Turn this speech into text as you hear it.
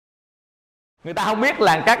Người ta không biết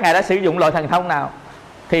là các ngài đã sử dụng loại thần thông nào,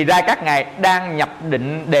 thì ra các ngài đang nhập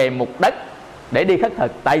định đề mục đất để đi khất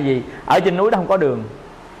thực. Tại vì ở trên núi đó không có đường,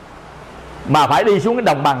 mà phải đi xuống cái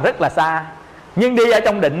đồng bằng rất là xa. Nhưng đi ở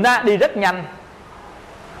trong định á, đi rất nhanh.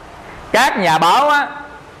 Các nhà báo á,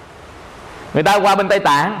 người ta qua bên Tây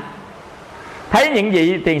Tạng, thấy những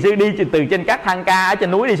vị thiền sư đi từ trên các thang ca ở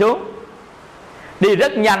trên núi đi xuống, đi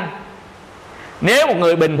rất nhanh. Nếu một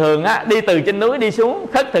người bình thường á, đi từ trên núi đi xuống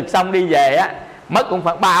khất thực xong đi về á, mất cũng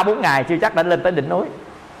khoảng 3-4 ngày chưa chắc đã lên tới đỉnh núi.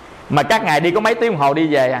 Mà các ngài đi có mấy tiếng đồng hồ đi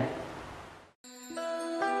về à.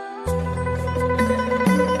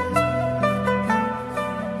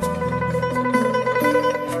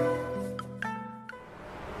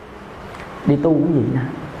 Đi tu cũng gì nè,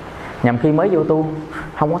 nhằm khi mới vô tu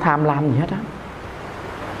không có tham lam gì hết á,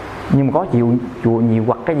 nhưng mà có chùa nhiều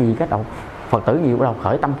hoặc cái gì cái đầu Phật tử nhiều bắt đầu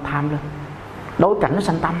khởi tâm tham lên, đối cảnh nó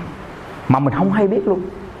sanh tâm mà mình không hay biết luôn.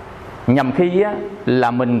 Nhằm khi á,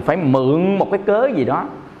 là mình phải mượn một cái cớ gì đó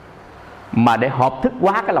mà để hợp thức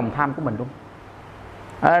hóa cái lòng tham của mình luôn.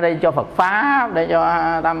 Ở đây cho Phật Pháp, đây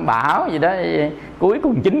cho Tam Bảo gì đó, cuối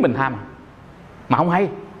cùng chính mình tham mà không hay.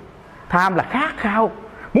 Tham là khát khao,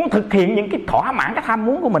 muốn thực hiện những cái thỏa mãn cái tham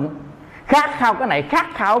muốn của mình, khát khao cái này, khát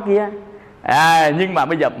khao cái kia. Nhưng mà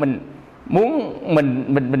bây giờ mình muốn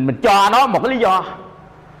mình cho nó một cái lý do,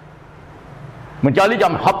 mình cho lý do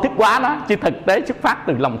mình hợp thức hóa nó, chứ thực tế xuất phát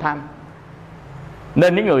từ lòng tham.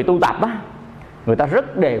 Nên những người tu tập á, người ta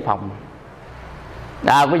rất đề phòng.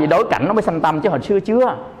 Quý vị, đối cảnh nó mới sanh tâm chứ hồi xưa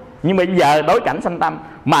chưa. Nhưng mà bây giờ đối cảnh sanh tâm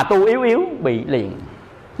mà tu yếu bị liền.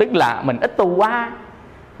 Tức là mình ít tu quá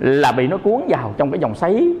là bị nó cuốn vào trong cái dòng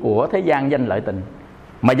xoáy của thế gian danh lợi tình.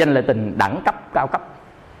 Mà danh lợi tình đẳng cấp cao cấp,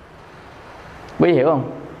 quý vị hiểu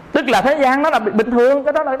không? Tức là thế gian nó là bình thường,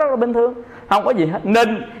 cái đó là rất là bình thường, không có gì hết.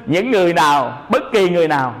 Nên những người nào, bất kỳ người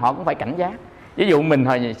nào họ cũng phải cảnh giác. Ví dụ mình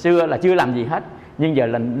hồi xưa là chưa làm gì hết, nhưng giờ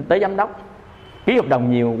là tới giám đốc, ký hợp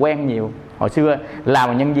đồng nhiều, quen nhiều. Hồi xưa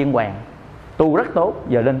làm nhân viên quèn, tu rất tốt,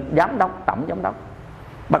 giờ lên giám đốc, tổng giám đốc,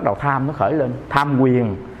 bắt đầu tham nó khởi lên, tham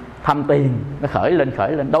quyền, tham tiền nó khởi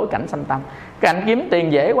lên, đối cảnh sanh tâm. Cái anh kiếm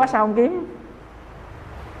tiền dễ quá sao không kiếm,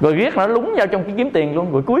 rồi riết nó lúng vào trong cái kiếm tiền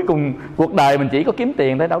luôn. Rồi cuối cùng cuộc đời mình chỉ có kiếm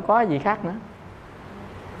tiền thôi, đâu có gì khác nữa,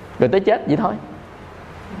 rồi tới chết vậy thôi,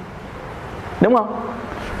 đúng không?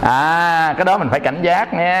 Cái đó mình phải cảnh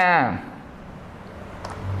giác nha.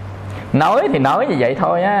 Nói thì nói như vậy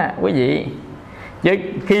thôi á quý vị, chứ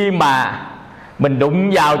khi mà mình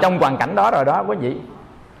đụng vào trong hoàn cảnh đó rồi đó quý vị,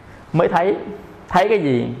 mới thấy cái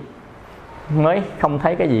gì, mới không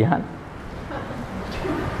thấy cái gì hết.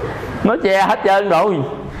 Nó che hết trơn rồi,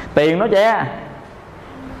 tiền nó che.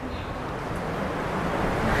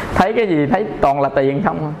 Thấy cái gì, thấy toàn là tiền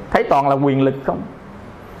không, thấy toàn là quyền lực không.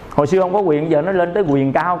 Hồi xưa không có quyền, giờ nó lên tới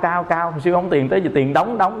quyền cao. Hồi xưa không tiền, tới giờ tiền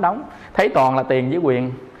đóng. Thấy toàn là tiền với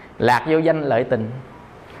quyền. Lạc vô danh lợi tình,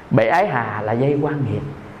 bể ái hà là dây quan nghiệp.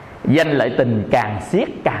 Danh lợi tình càng siết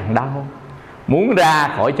càng đau, muốn ra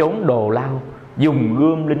khỏi chốn đồ lao, dùng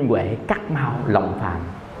gươm linh huệ cắt mau lòng phàm.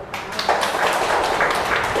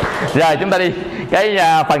 Rồi chúng ta đi cái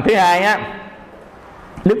phần thứ hai á.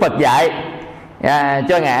 Đức Phật dạy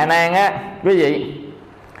cho Ngài A Nan á quý vị,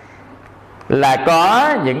 là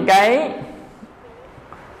có những cái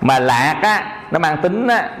mà lạc á, nó mang tính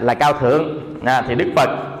á, là cao thượng. Thì Đức Phật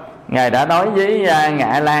Ngài đã nói với Ngài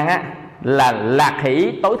A Nan á, là lạc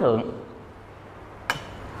hỷ tối thượng.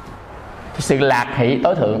 Sự lạc hỷ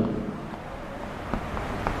tối thượng,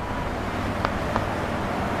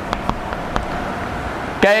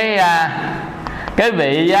 cái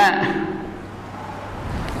vị á,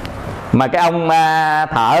 mà cái ông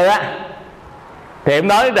thợ á, thì em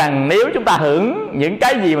nói rằng nếu chúng ta hưởng những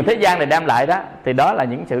cái gì mà thế gian này đem lại đó, thì đó là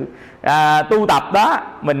những sự tu tập đó,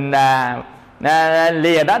 mình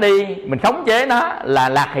lìa đó đi, mình khống chế nó là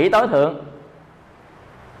lạc hỷ tối thượng.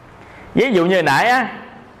 Ví dụ như hồi nãy á,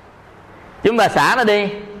 chúng ta xả nó đi,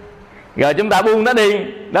 rồi chúng ta buông nó đi,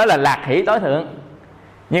 đó là lạc hỷ tối thượng.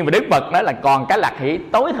 Nhưng mà Đức Phật nói là còn cái lạc hỷ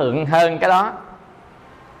tối thượng hơn cái đó,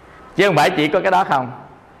 chứ không phải chỉ có cái đó không.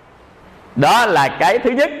 Đó là cái thứ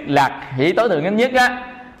nhất, lạc hỷ tối thượng nhất á,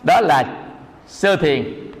 đó là sơ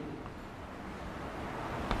thiền.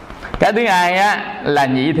 Cái thứ hai á là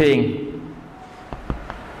nhị thiền.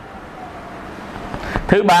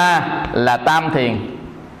 Thứ ba là tam thiền.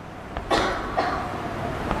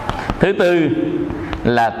 Thứ tư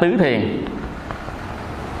là tứ thiền.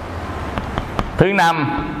 Thứ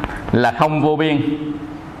năm là không vô biên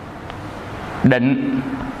định.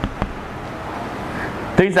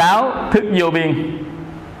 Thứ sáu thức vô biên.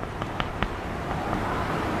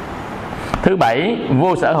 Thứ bảy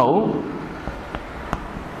vô sở hữu.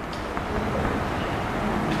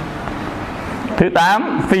 Thứ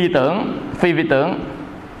 8, phi tưởng, phi vi tưởng.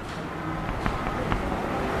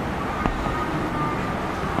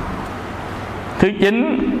 Thứ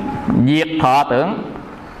 9, diệt thọ tưởng.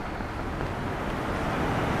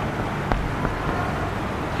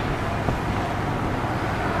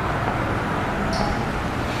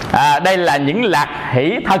 Đây là những lạc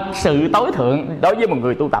hỷ thật sự tối thượng đối với một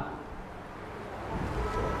người tu tập.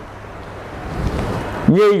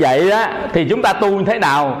 Như vậy đó, thì chúng ta tu thế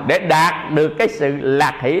nào để đạt được cái sự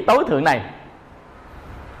lạc hỷ tối thượng này?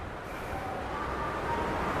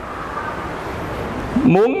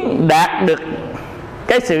 Muốn đạt được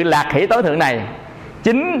cái sự lạc hỷ tối thượng này,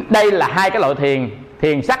 chính đây là hai cái loại thiền: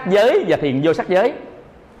 thiền sắc giới và thiền vô sắc giới.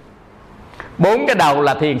 4 cái đầu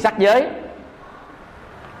là thiền sắc giới,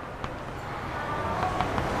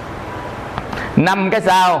 5 cái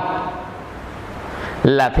sau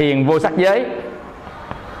là thiền vô sắc giới.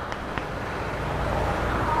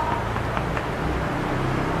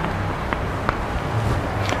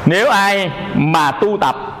 Nếu ai mà tu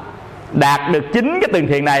tập đạt được 9 cái tầng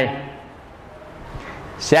thiền này,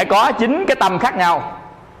 sẽ có 9 cái tâm khác nhau,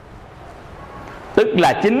 tức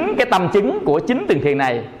là 9 cái tâm chứng của 9 tầng thiền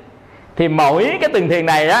này. Thì mỗi cái tầng thiền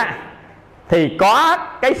này á thì có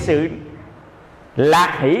cái sự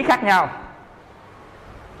lạc hỷ khác nhau.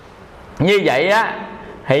 Như vậy á,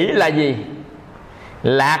 hỷ là gì?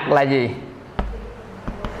 Lạc là gì?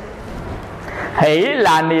 Hỷ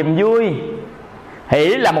là niềm vui. Hỷ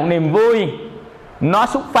là một niềm vui, nó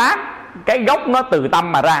xuất phát, cái gốc nó từ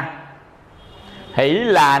tâm mà ra. Hỷ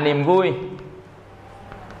là niềm vui.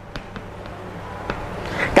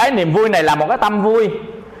 Cái niềm vui này là một cái tâm vui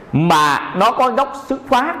mà nó có gốc xuất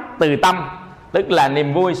phát từ tâm, tức là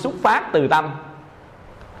niềm vui xuất phát từ tâm.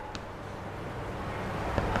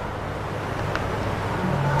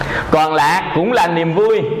 Còn lạc cũng là niềm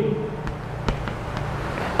vui,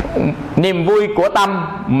 niềm vui của tâm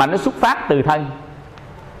mà nó xuất phát từ thân.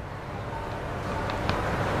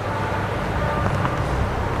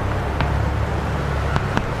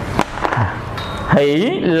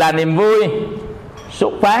 Hỷ là niềm vui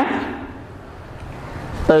xuất phát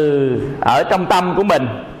từ ở trong tâm của mình,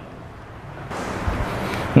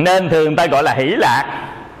 nên thường người ta gọi là hỷ lạc.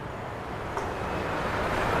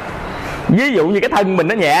 Ví dụ như cái thân mình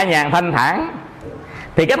nó nhẹ nhàng thanh thản,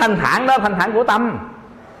 thì cái thanh thản đó thanh thản của tâm.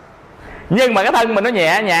 Nhưng mà cái thân mình nó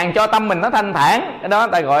nhẹ nhàng cho tâm mình nó thanh thản, cái đó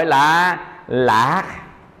ta gọi là lạc.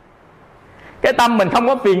 Cái tâm mình không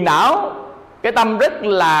có phiền não, cái tâm rất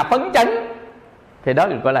là phấn chấn, thì đó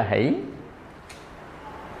được gọi là hỷ.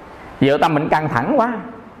 Giờ tâm mình căng thẳng quá,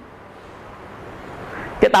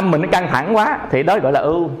 cái tâm mình nó căng thẳng quá, thì đó gọi là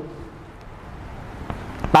ưu.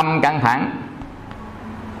 Tâm căng thẳng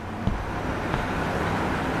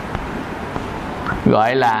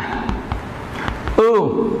gọi là ưu.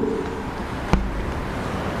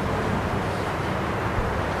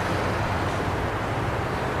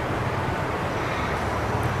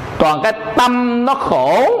 Còn cái tâm nó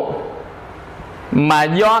khổ mà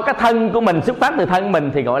do cái thân của mình xuất phát từ thân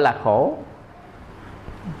mình thì gọi là khổ.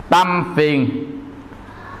 Tâm phiền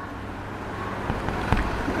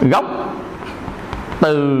gốc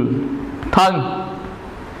từ thân,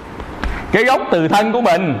 cái gốc từ thân của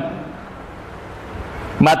mình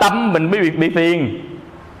mà tâm mình bị phiền.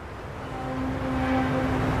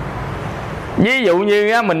 Ví dụ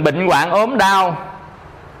như mình bệnh hoạn ốm đau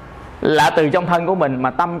là từ trong thân của mình, mà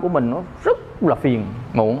tâm của mình nó rất là phiền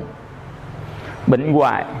muộn. Bệnh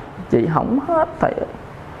hoài chị không hết thầy ơi,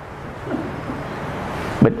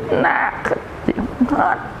 bệnh nát chị không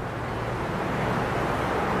hết.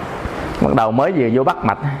 Bắt đầu mới vừa vô bắt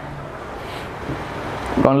mạch,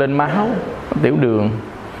 con lên máu, tiểu đường,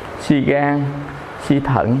 suy gan, suy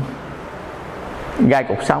thận, gai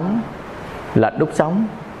cột sống, lệch đốt sống,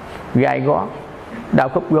 gai gót, đau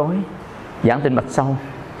khớp gối, giãn tĩnh mạch sâu.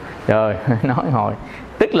 Trời nói hồi,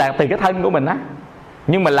 tức là từ cái thân của mình á,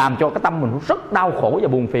 nhưng mà làm cho cái tâm mình rất đau khổ và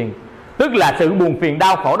buồn phiền. Tức là sự buồn phiền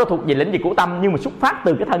đau khổ đó thuộc về lĩnh vực của tâm, nhưng mà xuất phát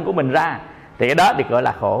từ cái thân của mình ra, thì cái đó được gọi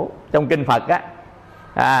là khổ. Trong kinh Phật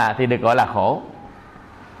á thì được gọi là khổ.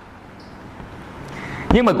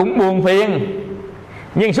 Nhưng mà cũng buồn phiền,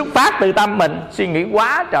 nhưng xuất phát từ tâm mình, suy nghĩ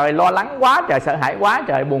quá trời, lo lắng quá trời, sợ hãi quá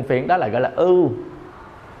trời, buồn phiền, đó là gọi là ưu.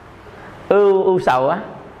 Ưu sầu á.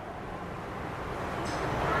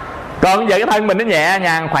 Còn giờ cái thân mình nó nhẹ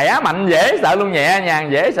nhàng, khỏe mạnh, dễ sợ luôn, nhẹ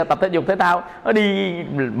nhàng, dễ sợ, tập thể dục thể thao, nó đi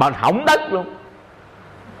mà hỏng đất luôn,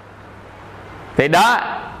 thì đó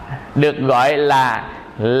được gọi là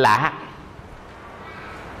lạc.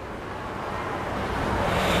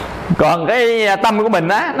 Còn cái tâm của mình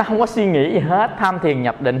á, nó không có suy nghĩ gì hết, tham thiền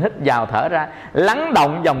nhập định, hít vào thở ra, lắng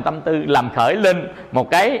động dòng tâm tư, làm khởi lên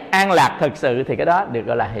một cái an lạc thực sự, thì cái đó được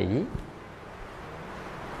gọi là hỷ.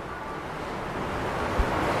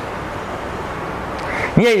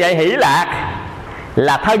 Như vậy hỷ lạc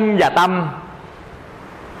là thân và tâm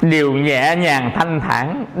đều nhẹ nhàng thanh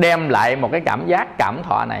thản, đem lại một cái cảm giác cảm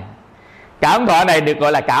thọ này. Cảm thọ này được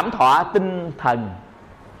gọi là cảm thọ tinh thần.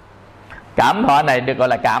 Cảm thọ này được gọi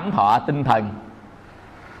là cảm thọ tinh thần.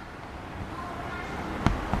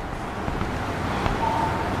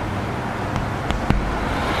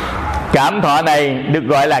 Cảm thọ này được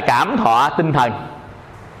gọi là cảm thọ tinh thần.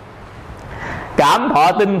 Cảm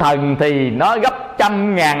thọ tinh thần thì nó gấp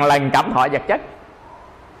trăm ngàn lần cảm thọ vật chất.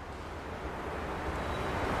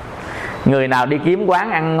 Người nào đi kiếm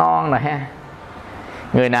quán ăn ngon rồi ha,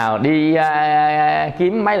 người nào đi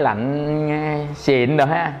kiếm máy lạnh xịn rồi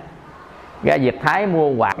ha, ra Việt Thái mua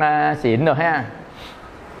quạt xịn rồi ha,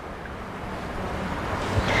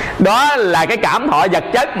 đó là cái cảm thọ vật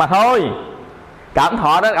chất mà thôi. Cảm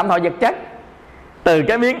thọ đó là cảm thọ vật chất. Từ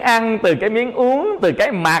cái miếng ăn, từ cái miếng uống, từ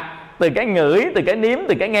cái mặc, từ cái ngửi, từ cái nếm,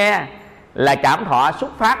 từ cái nghe, là cảm thọ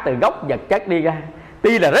xuất phát từ gốc vật chất đi ra.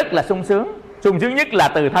 Tuy là rất là sung sướng, sung sướng nhất là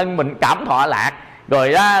từ thân mình cảm thọ lạc,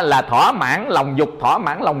 rồi đó là thỏa mãn lòng dục, thỏa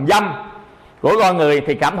mãn lòng dâm của con người,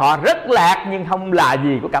 thì cảm thọ rất lạc, nhưng không là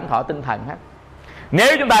gì của cảm thọ tinh thần hết.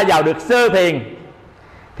 Nếu chúng ta vào được sơ thiền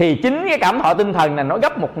thì chính cái cảm thọ tinh thần này nó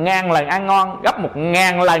gấp 1000 lần ăn ngon, gấp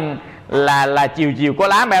 1000 lần là chiều chiều có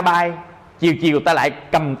lá me bay, chiều chiều ta lại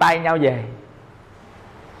cầm tay nhau về,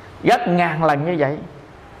 gấp 1000 lần như vậy.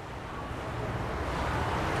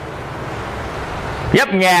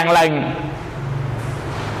 Gấp 1000 lần.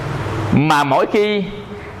 Mà mỗi khi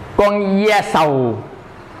con da sầu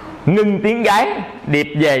ngưng tiếng gáy điệp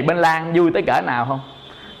về bên Lan, vui tới cỡ nào không?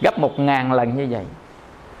 Gấp 1000 lần như vậy.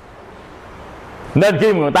 Nên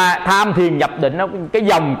khi người ta tham thiền nhập định, nó cái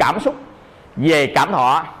dòng cảm xúc về cảm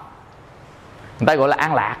thọ, người ta gọi là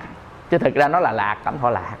an lạc, chứ thực ra nó là lạc, cảm thọ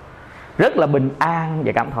lạc, rất là bình an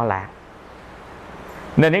về cảm thọ lạc.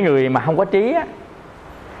 Nên những người mà không có trí á,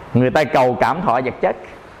 người ta cầu cảm thọ vật chất,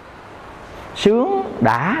 sướng,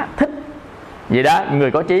 đã, thích vậy đó.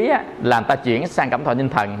 Người có trí á, là người ta chuyển sang cảm thọ tinh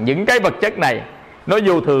thần. Những cái vật chất này nó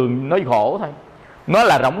vô thường, nó khổ thôi, nó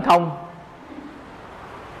là rỗng không,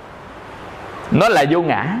 nó là vô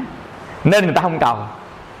ngã, nên người ta không cầu.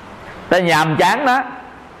 Ta nhàm chán đó,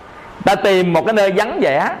 ta tìm một cái nơi vắng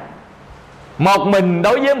vẻ, một mình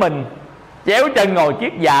đối với mình, chéo chân ngồi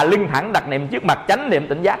kiết già, lưng thẳng đặt niệm trước mặt, chánh niệm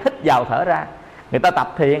tỉnh giác, hít vào thở ra. Người ta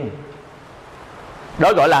tập thiền,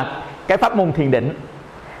 đó gọi là cái pháp môn thiền định,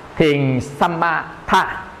 thiền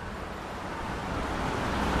samatha.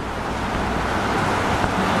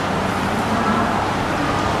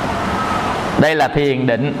 Đây là thiền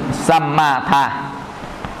định samatha.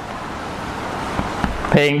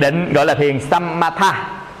 Thiền định gọi là thiền samatha.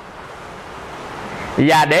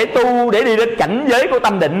 Và để tu, để đi đến cảnh giới của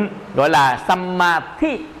tâm định gọi là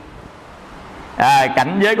samadhi,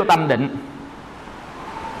 cảnh giới của tâm định.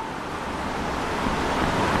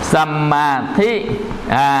 Samadhi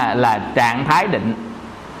là trạng thái định.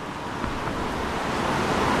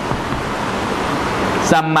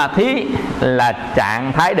 Samadhi là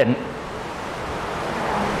trạng thái định.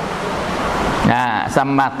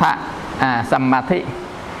 Samadhi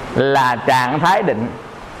là trạng thái định.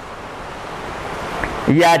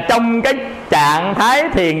 Và trong cái trạng thái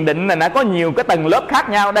thiền định này nó có nhiều cái tầng lớp khác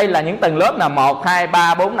nhau. Đây là những tầng lớp là 1, 2,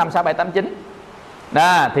 3, 4, 5, 6, 7, 8, 9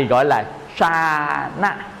 đó, thì gọi là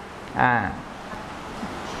Chana.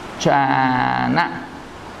 Chana.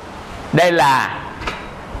 Đây là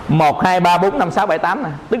 1, 2, 3, 4, 5, 6, 7, 8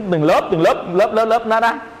 này. Tức từng lớp nó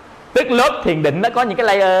đó. Tức lớp thiền định nó có những cái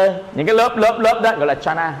layer, những cái lớp đó gọi là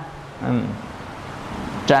Chana.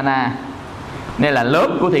 Chana. Đây là lớp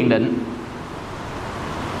của thiền định.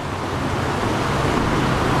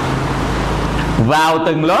 Vào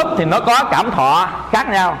từng lớp thì nó có cảm thọ khác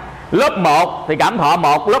nhau. Lớp 1 thì cảm thọ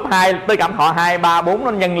 1, lớp 2 tới cảm thọ 2, 3, 4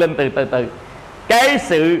 nó nhân lên từ từ. Cái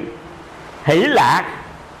sự hỷ lạc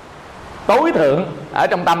tối thượng ở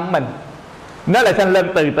trong tâm của mình nó lại sanh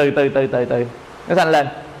lên từ từ. Nó sanh lên.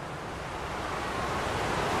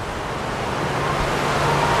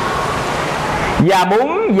 Và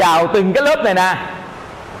muốn vào từng cái lớp này nè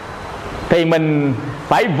thì mình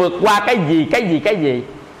phải vượt qua cái gì.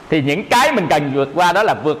 Thì những cái mình cần vượt qua đó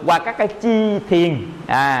là vượt qua các cái chi thiền.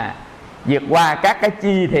 Vượt qua các cái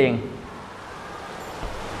chi thiền.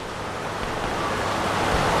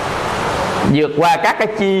 Vượt qua các cái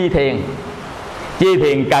chi thiền. Chi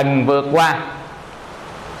thiền cần vượt qua.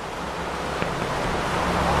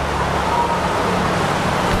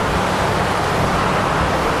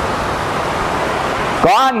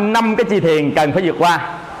 Có 5 cái chi thiền cần phải vượt qua.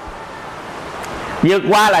 Vượt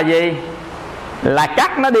qua là gì? Là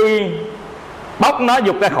cắt nó đi, bóc nó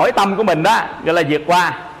dục ra khỏi tâm của mình đó, gọi là vượt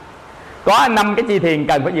qua. Có 5 cái chi thiền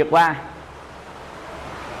cần phải vượt qua.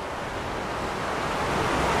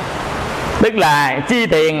 Tức là chi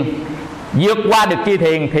thiền, vượt qua được chi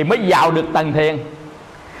thiền thì mới vào được tầng thiền.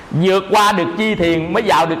 Vượt qua được chi thiền mới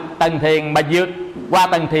vào được tầng thiền, mà vượt qua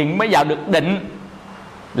tầng thiền mới vào được định,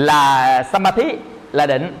 là samadhi, là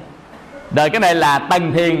định. Rồi cái này là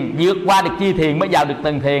tầng thiền, vượt qua được chi thiền mới vào được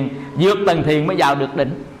tầng thiền, vượt tầng thiền mới vào được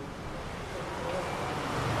định.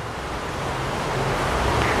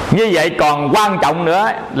 Như vậy còn quan trọng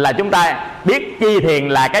nữa là chúng ta biết chi thiền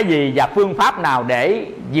là cái gì và phương pháp nào để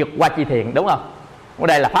vượt qua chi thiền, đúng không? Ở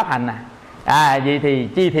đây là pháp hành nè. Vậy thì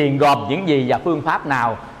chi thiền gồm những gì và phương pháp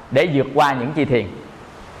nào để vượt qua những chi thiền?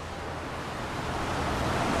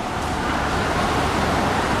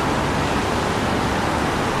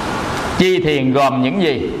 Chi thiền gồm những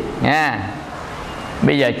gì nha?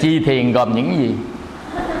 Bây giờ chi thiền gồm những gì?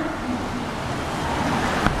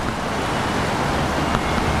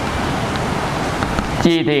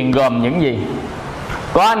 Chi thiền gồm những gì?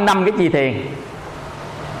 Có 5 cái chi thiền.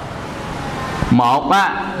 Một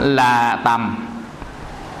là tầm,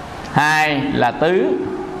 2 là tứ,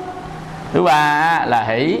 thứ 3 là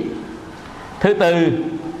hỷ, thứ 4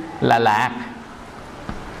 là lạc,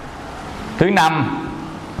 thứ 5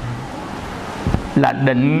 là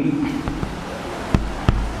định.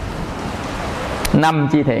 5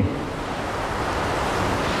 chi thiền.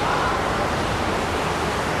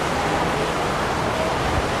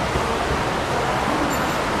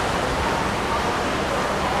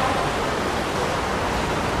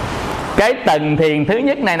 Cái tầng thiền thứ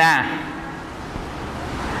nhất này nè,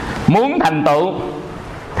 muốn thành tựu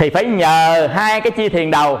thì phải nhờ 2 cái chi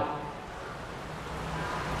thiền đầu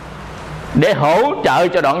để hỗ trợ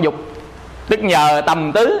cho đoạn dục. Tức nhờ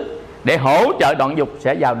tầm tứ để hỗ trợ đoạn dục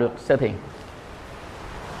sẽ vào được sơ thiền.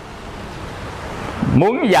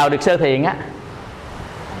 Muốn vào được sơ thiền á,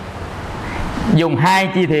 dùng 2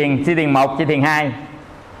 chi thiền, chi thiền 1, chi thiền 2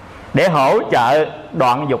 để hỗ trợ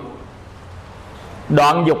đoạn dục.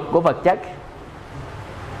 Đoạn dục của vật chất.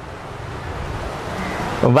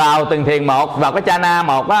 Vào từng thiền 1, vào cái chana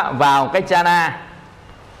 1 á, vào cái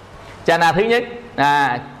chana thứ nhất,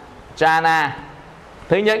 chana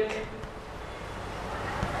thứ nhất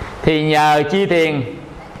thì nhờ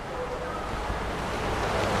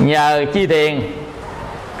chi thiền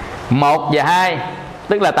 1 và 2,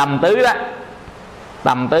 tức là tầm tứ đó,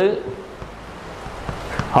 tầm tứ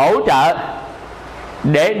hỗ trợ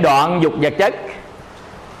để đoạn dục vật chất.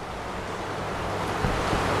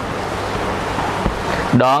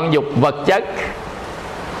 Đoạn dục vật chất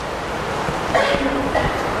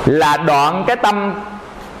là đoạn cái tâm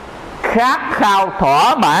khát khao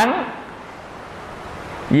thỏa mãn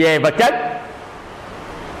về vật chất,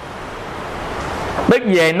 tức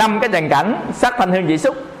về 5 cái trần cảnh sắc thanh hương vị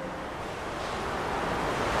xúc.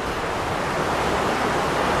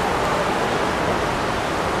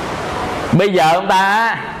 Bây giờ ông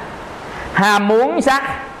ta ham muốn sắc,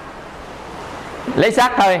 lấy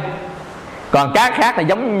sắc thôi, còn các khác là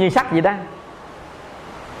giống như sắc vậy đó.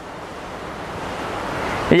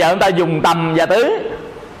 Bây giờ ông ta dùng tầm và tứ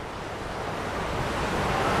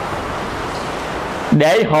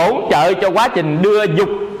để hỗ trợ cho quá trình đưa dục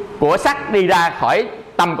của sắc đi ra khỏi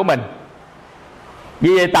tâm của mình.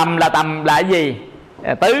 Vì tầm là cái gì?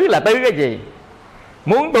 Tứ là tứ cái gì?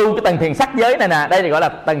 Muốn tu cái tầng thiền sắc giới này nè, đây thì gọi là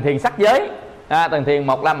tầng thiền sắc giới. Tầng thiền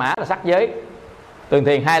 1 La Mã là sắc giới, tầng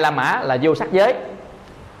thiền 2 La Mã là vô sắc giới.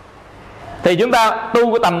 Thì chúng ta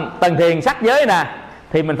tu cái tầng thiền sắc giới nè,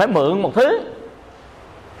 thì mình phải mượn một thứ.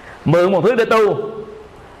 Mượn một thứ để tu,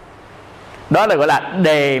 đó là gọi là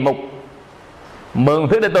đề mục. Mượn một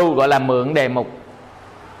thứ để tu gọi là mượn đề mục.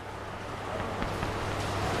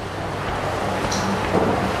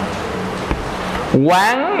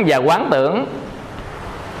 Quán và quán tưởng.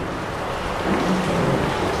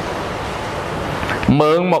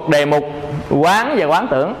 Mượn một đề mục, quán và quán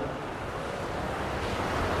tưởng.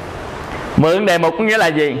 Mượn đề mục có nghĩa là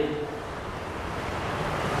gì?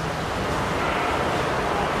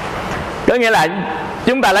 Có nghĩa là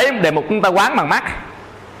chúng ta lấy đề mục chúng ta quán bằng mắt,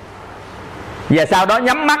 và sau đó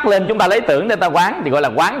nhắm mắt lên chúng ta lấy tưởng để ta quán, thì gọi là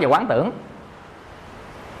quán và quán tưởng.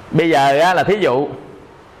 Bây giờ là thí dụ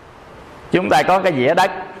chúng ta có cái dĩa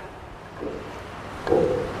đất,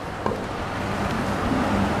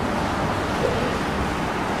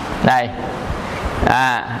 đây,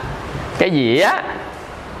 cái dĩa,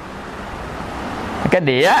 cái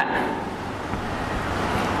đĩa,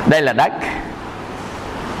 đây là đất.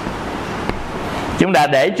 Chúng ta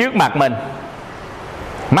để trước mặt mình,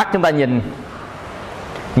 Mắt chúng ta nhìn,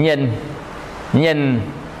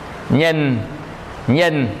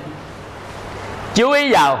 chú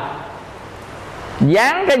ý vào,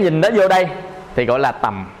 dán cái nhìn đó vô đây thì gọi là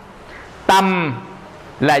tầm. Tầm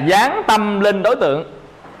là dán tâm lên đối tượng.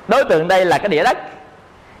 Đối tượng đây là cái đĩa đất.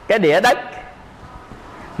 Cái đĩa đất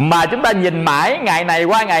mà chúng ta nhìn mãi, ngày này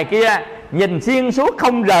qua ngày kia, nhìn xuyên suốt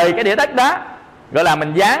không rời cái đĩa đất đó, gọi là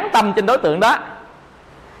mình dán tâm trên đối tượng đó,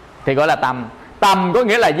 thì gọi là tầm. Tầm có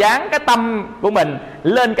nghĩa là dán cái tâm của mình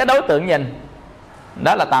lên cái đối tượng nhìn,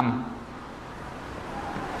 đó là tầm,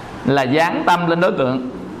 là dán tâm lên đối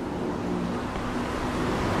tượng.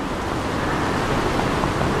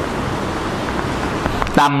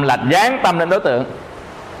 Tầm là dán tâm lên đối tượng.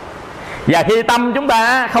 Và khi tâm chúng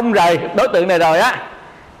ta không rời đối tượng này rồi á,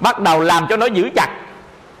 bắt đầu làm cho nó giữ chặt,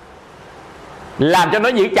 làm cho nó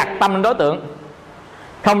giữ chặt tâm lên đối tượng,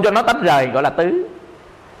 không cho nó tách rời, gọi là tứ.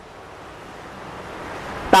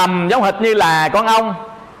 Tầm giống hệt như là con ong,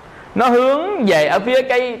 nó hướng về ở phía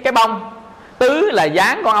cái bông. Tứ là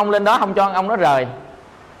dán con ong lên đó, không cho con ong nó rời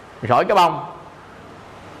khỏi cái bông.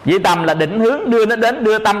 Vì tầm là định hướng, đưa nó đến,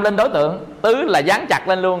 đưa tâm lên đối tượng. Tứ là dán chặt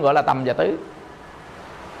lên luôn, gọi là tầm và tứ.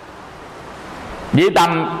 Vì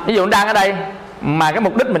tầm, ví dụ đang ở đây mà cái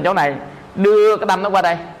mục đích mình chỗ này, đưa cái tâm nó qua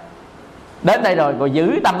đây, đến đây rồi, rồi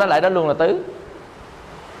giữ tâm đó lại đó luôn là tứ,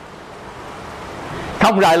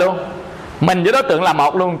 không rời luôn. Mình với đối tượng là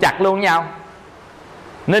một luôn, chặt luôn với nhau.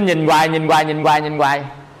 Nên nhìn hoài.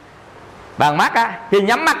 Bằng mắt á, khi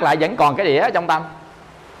nhắm mắt lại vẫn còn cái đĩa trong tâm,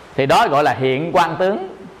 thì đó gọi là hiện quang tướng.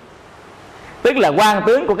 Tức là quang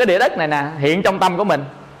tướng của cái đĩa đất này nè, hiện trong tâm của mình.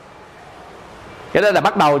 Cái đó là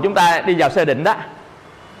bắt đầu chúng ta đi vào sơ định đó.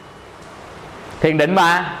 Thiền định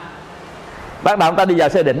mà, bắt đầu chúng ta đi vào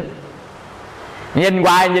sơ định. Nhìn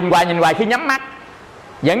hoài, khi nhắm mắt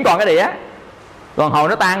vẫn còn cái đĩa, còn hồi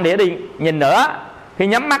nó tan đĩa đi. Nhìn nữa, khi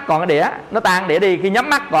nhắm mắt còn cái đĩa, nó tan đĩa đi. Khi nhắm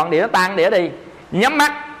mắt còn đĩa, nó tan đĩa đi. Nhắm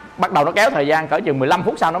mắt bắt đầu nó kéo thời gian cỡ chừng 15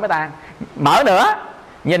 phút sau nó mới tan. Mở nữa,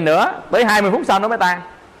 nhìn nữa, tới 20 phút sau nó mới tan.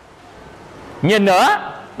 Nhìn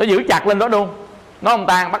nữa, nó giữ chặt lên đó luôn, nó không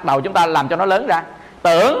tan. Bắt đầu chúng ta làm cho nó lớn ra.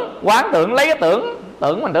 Tưởng, quán tưởng, lấy cái tưởng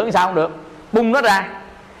mình tưởng sao không được, bung nó ra.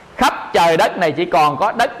 Khắp trời đất này chỉ còn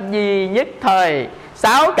có đất duy nhất thôi.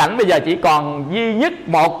 6 cảnh bây giờ chỉ còn duy nhất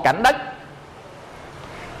một cảnh đất.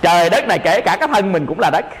 Trời đất này kể cả cái thân mình cũng là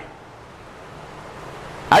đất.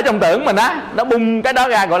 Ở trong tưởng mình á, nó bung cái đó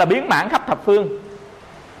ra gọi là biến mãn khắp thập phương.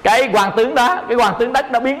 Cái quang tướng đó, cái quang tướng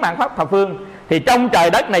đất nó biến mãn khắp thập phương. Thì trong trời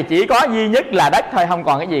đất này chỉ có duy nhất là đất thôi, không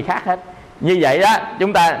còn cái gì khác hết. Như vậy đó,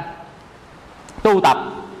 chúng ta tu tập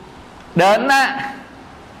đến á,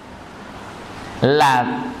 là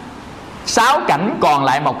 6 cảnh còn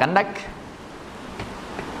lại một cảnh đất.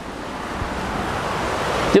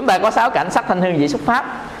 Chúng ta có 6 cảnh sắc thanh hương vị xúc pháp,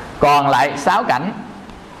 còn lại 6 cảnh.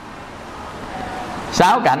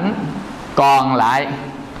 6 cảnh còn lại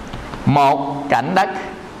một cảnh đất.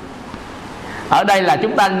 Ở đây là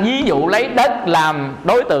chúng ta ví dụ lấy đất làm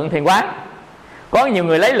đối tượng thiền quán. Có nhiều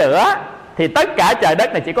người lấy lửa thì tất cả trời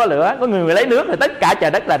đất này chỉ có lửa. Có người lấy nước thì tất cả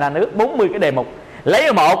trời đất là nước. 40 cái đề mục,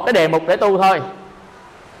 lấy một cái đề mục để tu thôi.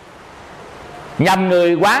 Nhằm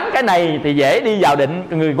người quán cái này thì dễ đi vào định,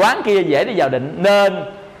 người quán kia dễ đi vào định, nên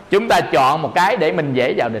chúng ta chọn một cái để mình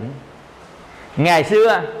dễ vào định. Ngày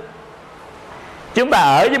xưa chúng ta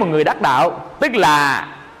ở với một người đắc đạo, tức là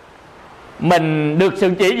mình được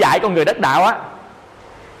sự chỉ dạy của người đắc đạo á,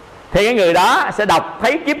 thì cái người đó sẽ đọc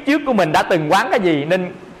thấy kiếp trước của mình đã từng quán cái gì,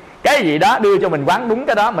 nên cái gì đó đưa cho mình quán đúng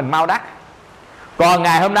cái đó mình mau đắc. Còn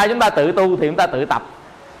ngày hôm nay chúng ta tự tu thì chúng ta tự tập,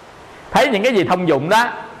 thấy những cái gì thông dụng đó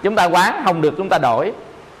chúng ta quán, không được chúng ta đổi.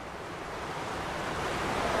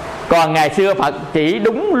 Còn ngày xưa Phật chỉ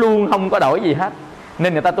đúng luôn, không có đổi gì hết,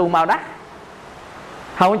 nên người ta tu mau đắc,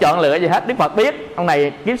 không có chọn lựa gì hết. Đức Phật biết ông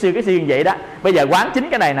này kiếp xưa cái xuyên vậy đó, bây giờ quán chính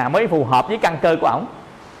cái này nè mới phù hợp với căn cơ của ổng.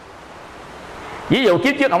 Ví dụ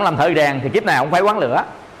kiếp trước ổng làm thợ rèn thì kiếp này ổng phải quán lửa,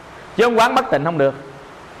 chứ không quán bất tịnh không được.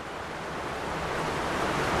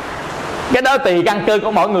 Cái đó tùy căn cơ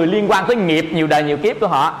của mỗi người, liên quan tới nghiệp nhiều đời nhiều kiếp của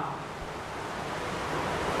họ.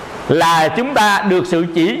 Là chúng ta được sự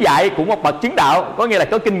chỉ dạy của một bậc chứng đạo, có nghĩa là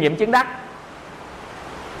có kinh nghiệm chứng đắc.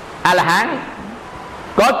 A-la-hán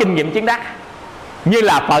có kinh nghiệm chứng đắc, như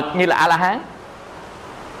là Phật, như là A-la-hán.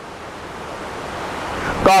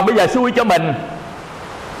 Còn bây giờ xui cho mình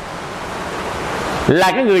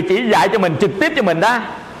là cái người chỉ dạy cho mình, trực tiếp cho mình đó,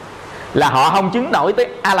 là họ không chứng nổi tới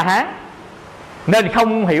A-la-hán, nên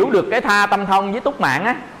không hiểu được cái tha tâm thông với túc mạng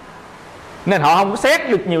á, nên họ không có xét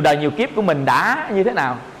được nhiều đời nhiều kiếp của mình đã như thế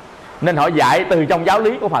nào, nên họ dạy từ trong giáo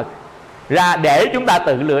lý của Phật ra để chúng ta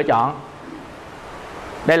tự lựa chọn.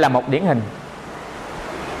 Đây là một điển hình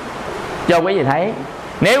cho quý vị thấy.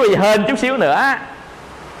 Nếu bây giờ hơn chút xíu nữa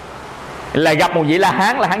là gặp một vị La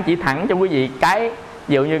Hán chỉ thẳng cho quý vị cái,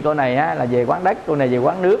 ví dụ như cô này á, là về quán đất, cô này về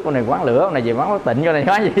quán nước, cô này quán lửa, cô này về quán tịnh, cô này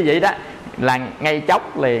quán gì vậy đó, là ngay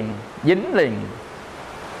chốc liền, dính liền.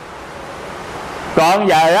 Còn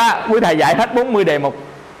giờ á, quý thầy dạy hết 40 đề mục,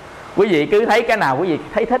 quý vị cứ thấy cái nào quý vị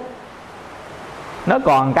thấy thích. Nó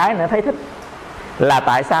còn cái nữa thấy thích là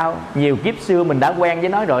tại sao nhiều kiếp xưa mình đã quen với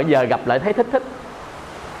nó rồi, giờ gặp lại thấy thích.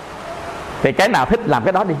 Thì cái nào thích làm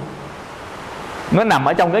cái đó đi. Nó nằm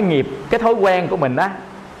ở trong cái nghiệp, cái thói quen của mình đó.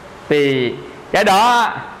 Thì cái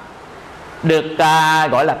đó được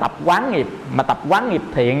gọi là tập quán nghiệp, mà tập quán nghiệp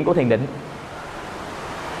thiện của thiền định.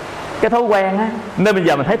 Cái thói quen á, nên bây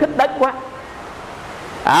giờ mình thấy thích đất quá,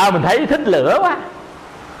 mình thấy thích lửa quá,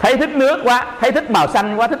 thấy thích nước quá, thấy thích màu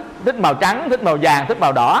xanh quá, thích màu trắng, thích màu vàng, thích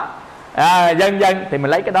màu đỏ, vân vân, thì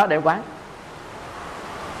mình lấy cái đó để quán.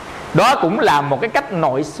 Đó cũng là một cái cách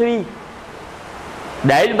nội suy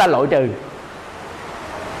để chúng ta loại trừ,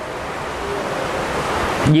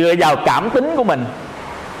 dựa vào cảm tính của mình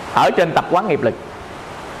ở trên tập quán nghiệp lực.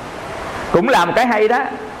 Cũng là một cái hay đó,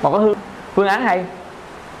 một cái phương án hay.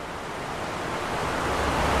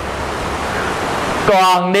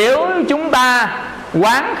 Còn nếu chúng ta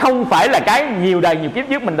quán không phải là cái nhiều đời nhiều kiếp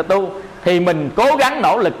trước mình đã tu, thì mình cố gắng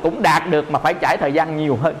nỗ lực cũng đạt được, mà phải trải thời gian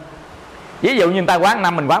nhiều hơn. Ví dụ như người ta quán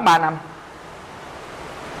năm, mình quán 3 năm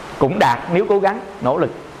cũng đạt, nếu cố gắng nỗ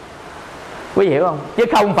lực. Quý vị hiểu không? Chứ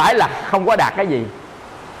không phải là không có đạt cái gì,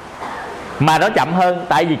 mà nó chậm hơn.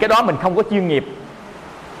 Tại vì cái đó mình không có chuyên nghiệp.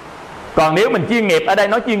 Còn nếu mình chuyên nghiệp, ở đây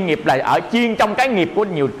nói chuyên nghiệp là ở chuyên trong cái nghiệp của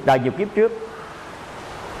nhiều đời nhiều kiếp trước,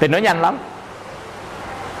 thì nó nhanh lắm.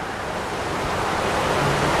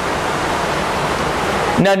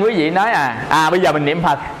 Nên quý vị nói bây giờ mình niệm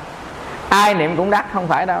Phật, ai niệm cũng đắc, không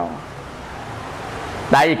phải đâu.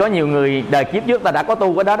 Tại vì có nhiều người đời kiếp trước ta đã có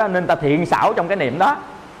tu cái đó, nên ta thiện xảo trong cái niệm đó,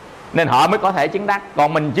 nên họ mới có thể chứng đắc.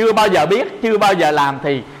 Còn mình chưa bao giờ biết, chưa bao giờ làm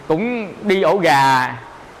thì cũng đi ổ gà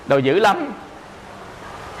đồ dữ lắm.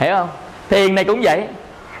 Hiểu không? Thiền này cũng vậy,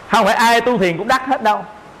 không phải ai tu thiền cũng đắc hết đâu.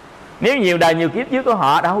 Nếu nhiều đời nhiều kiếp trước của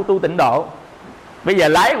họ đã tu tịnh độ, bây giờ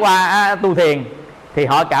lái qua tu thiền, thì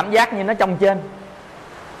họ cảm giác như nó trong trên.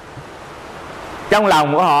 Trong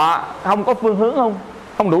lòng của họ không có phương hướng,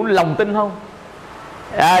 không đủ lòng tin,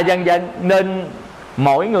 dần dần. Nên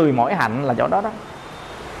mỗi người mỗi hạnh là chỗ đó đó.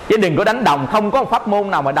 Chứ đừng có đánh đồng, không có pháp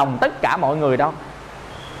môn nào mà đồng tất cả mọi người đâu.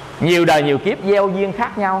 Nhiều đời nhiều kiếp gieo duyên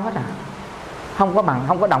khác nhau hết không có bằng,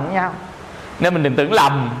 không có đồng với nhau. Nên mình đừng tưởng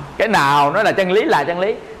lầm cái nào nó là chân lý là chân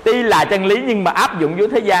lý. Tuy là chân lý nhưng mà áp dụng vô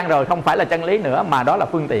thế gian rồi không phải là chân lý nữa, mà đó là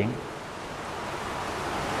phương tiện.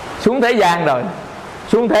 Xuống thế gian rồi,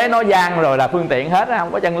 xuống thế nói gian rồi là phương tiện hết,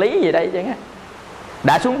 không có chân lý gì đây chứ.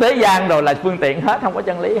 Đã xuống thế gian rồi là phương tiện hết, không có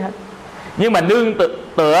chân lý hết. Nhưng mà nương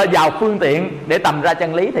tựa vào phương tiện để tầm ra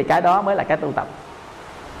chân lý, thì cái đó mới là cái tu tập.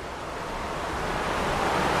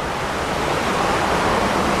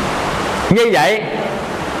 Như vậy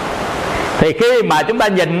thì khi mà chúng ta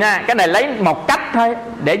nhìn nha, cái này lấy một cách thôi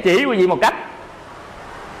để chỉ quý vị một cách.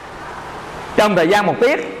 Trong thời gian một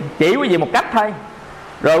tiết chỉ quý vị một cách thôi,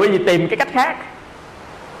 rồi quý vị tìm cái cách khác.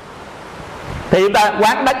 Thì chúng ta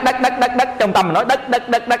quán đất trong tâm mình nói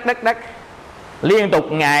đất liên tục,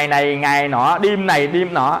 ngày này ngày nọ, đêm này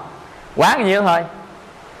đêm nọ, quán như thế thôi.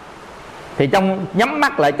 Thì trong nhắm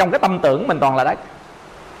mắt lại, trong cái tâm tưởng mình toàn là đất,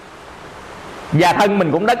 và thân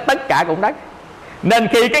mình cũng đất, tất cả cũng đất. Nên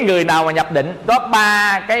khi cái người nào mà nhập định, có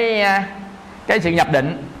 3 cái sự nhập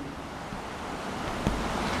định.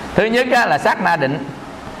 Thứ nhất là sát na định,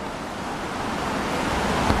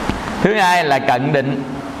 thứ hai là cận định,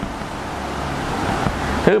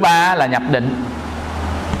 thứ ba là nhập định.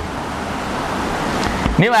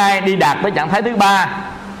 Nếu ai đi đạt tới trạng thái thứ ba,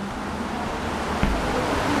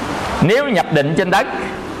 nếu nhập định trên đất,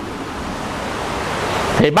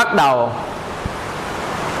 thì bắt đầu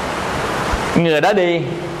người đó đi.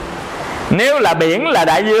 Nếu là biển là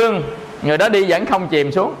đại dương, người đó đi vẫn không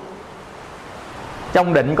chìm xuống.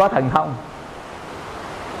 Trong định có thần thông.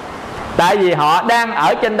 Tại vì họ đang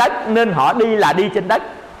ở trên đất, nên họ đi là đi trên đất.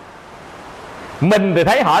 Mình thì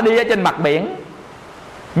thấy họ đi ở trên mặt biển,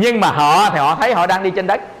 nhưng mà họ thì họ thấy họ đang đi trên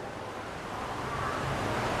đất.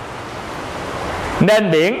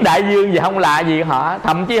 Nên biển đại dương gì không lạ gì họ.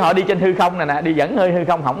 Thậm chí họ đi trên hư không này nè, đi dẫn hơi hư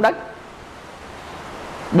không, hỏng đất,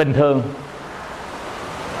 bình thường.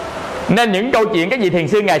 Nên những câu chuyện cái gì thiền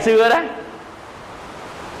sư ngày xưa đó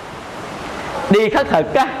đi khất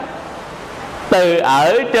thực á, từ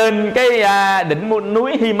ở trên cái đỉnh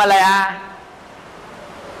núi Himalaya,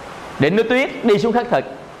 đỉnh núi tuyết, đi xuống khất thực.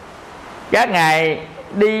 Các ngài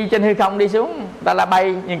đi trên hư không đi xuống, ta là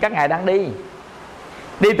bay, nhưng các ngài đang đi.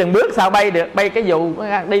 Đi từng bước sao bay được, bay cái dù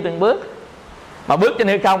đi từng bước. Mà bước trên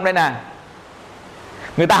hư không đây nè,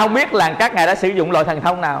 người ta không biết là các ngài đã sử dụng loại thần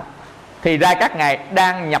thông nào, thì ra các ngài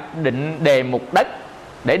đang nhập định đề mục đất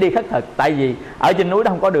để đi khất thực. Tại vì ở trên núi đó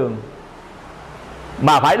không có đường,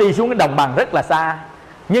 mà phải đi xuống cái đồng bằng rất là xa.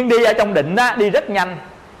 Nhưng đi ở trong định á, đi rất nhanh.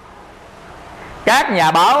 Các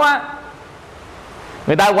nhà báo á,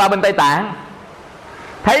 người ta qua bên Tây Tạng,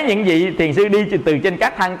 thấy những vị thiền sư đi từ trên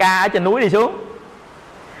các thang ca ở trên núi đi xuống,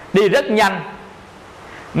 đi rất nhanh.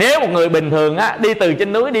 Nếu một người bình thường á, đi từ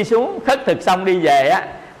trên núi đi xuống khất thực xong đi về á,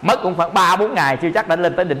 mất cũng khoảng 3-4 ngày chưa chắc đã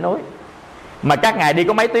lên tới đỉnh núi. Mà các ngài đi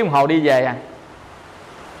có mấy tiếng đồng hồ đi về à.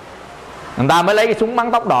 Người ta mới lấy cái súng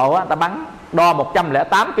bắn tốc độ á, ta bắn đo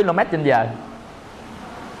 108 km/h.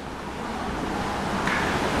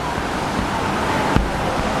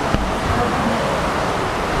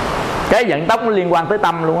 Cái vận tốc nó liên quan tới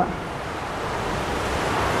tâm luôn á.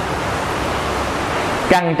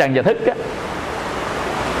 Căn trần và thức á,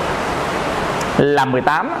 là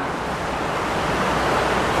 18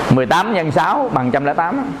 18 nhân 6 bằng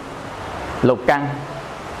 108 á. Lục căn.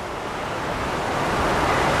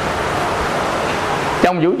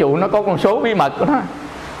 Trong vũ trụ nó có con số bí mật của nó.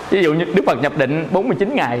 Ví dụ như Đức Phật nhập định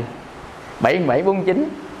 49 ngày, 77 49.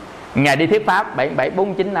 Ngài đi thuyết pháp 77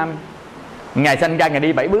 49 năm. Ngài sanh ra Ngài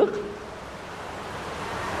đi 7 bước.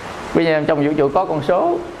 Bây giờ trong vũ trụ có con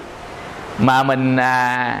số mà mình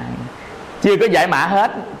chưa có giải mã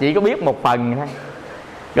hết, chỉ có biết một phần thôi.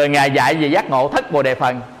 Rồi Ngài dạy về giác ngộ thất bồ đề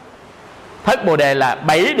phần. Thất bồ đề là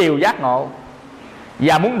 7 điều giác ngộ.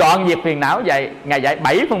 Và muốn đoạn diệt phiền não vậy, Ngài dạy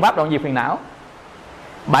 7 phương pháp đoạn diệt phiền não.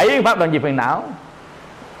 7 phương pháp đoạn diệt phiền não.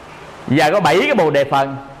 Và có 7 cái bồ đề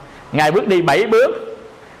phần. Ngài bước đi 7 bước.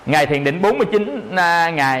 Ngài thiền định 49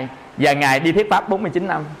 ngày. Và Ngài đi thuyết pháp 49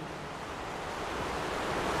 năm.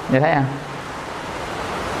 Như thấy không?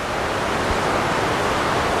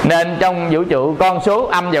 Nên trong vũ trụ con số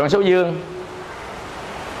âm và con số dương.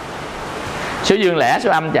 Số dương lẻ,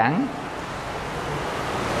 số âm chẳng.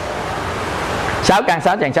 6 căn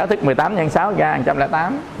 6 tràng 6 thức, 18 nhân 6 ra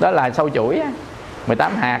 108. Đó là sâu chuỗi á,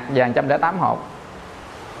 18 hạt và 108 hột.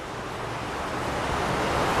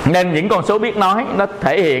 Nên những con số biết nói nó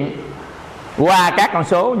thể hiện qua các con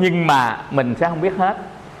số, nhưng mà mình sẽ không biết hết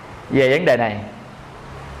về vấn đề này.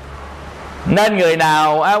 Nên người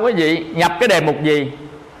nào quý vị nhập cái đề mục gì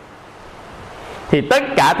thì tất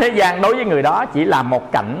cả thế gian đối với người đó chỉ là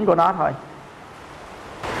một cảnh của nó thôi.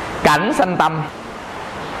 Cảnh sanh tâm.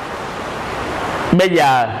 Bây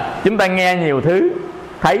giờ chúng ta nghe nhiều thứ,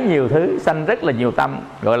 thấy nhiều thứ, sanh rất là nhiều tâm,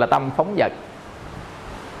 gọi là tâm phóng dật.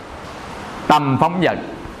 Tâm phóng dật.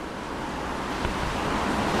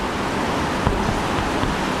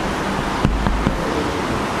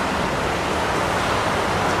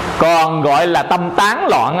 Còn gọi là tâm tán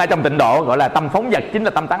loạn ở trong tịnh độ, gọi là tâm phóng dật, chính là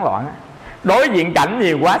tâm tán loạn. Đối diện cảnh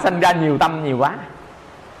nhiều quá sanh ra nhiều tâm nhiều quá.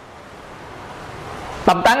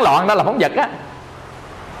 Tâm tán loạn đó là phóng dật á.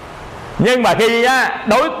 Nhưng mà khi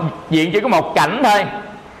đối diện chỉ có một cảnh thôi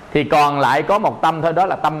thì còn lại có một tâm thôi, đó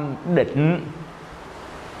là tâm định.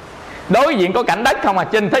 Đối diện có cảnh đất không à.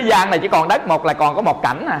 Trên thế gian này chỉ còn đất một là còn có một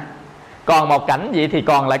cảnh à. Còn một cảnh vậy thì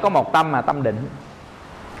còn lại có một tâm mà tâm định.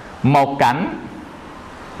 Một cảnh,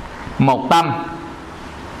 một tâm,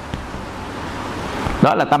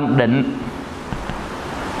 đó là tâm định.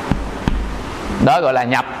 Đó gọi là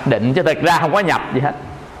nhập định, chứ thực ra không có nhập gì hết.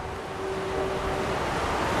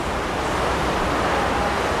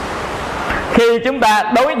 Khi chúng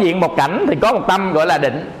ta đối diện một cảnh thì có một tâm gọi là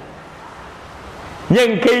định.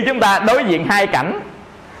 Nhưng khi chúng ta đối diện hai cảnh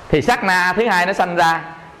thì sát na thứ hai nó sanh ra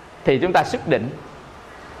thì chúng ta xuất định.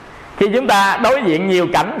 Khi chúng ta đối diện nhiều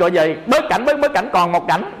cảnh, gọi về bớt cảnh còn một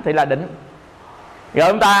cảnh thì là định.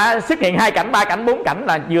 Rồi chúng ta xuất hiện 2 cảnh, 3 cảnh, 4 cảnh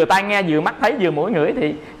là vừa tai nghe, vừa mắt thấy, vừa mũi ngửi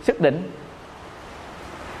thì xuất định.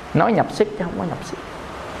 Nói nhập sức chứ không có nhập sức.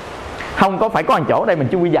 Không có phải có một chỗ đây mình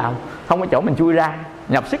chui vào, không có chỗ mình chui ra.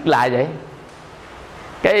 Nhập sức là vậy.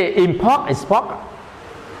 Cái import, export,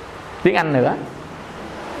 tiếng Anh nữa.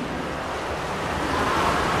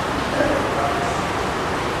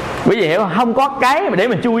 Quý vị hiểu không? Không có cái để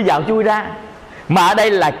mình chui vào chui ra. Mà ở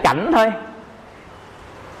đây là cảnh thôi.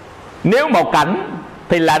 Nếu một cảnh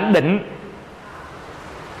thì là định.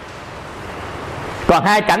 Còn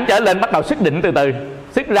 2 cảnh trở lên bắt đầu xuất định từ từ.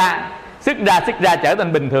 Xuất ra trở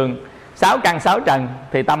nên bình thường. 6 căn 6 trần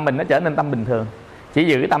thì tâm mình nó trở nên tâm bình thường. Chỉ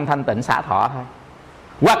giữ tâm thanh tịnh xả thọ thôi.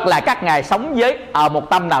 Hoặc là các ngài sống với ở một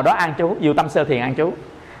tâm nào đó an trú. Dù tâm sơ thiền an trú,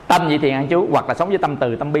 tâm nhị thiền an trú, hoặc là sống với tâm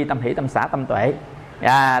từ, tâm bi, tâm hỷ, tâm xả, tâm tuệ,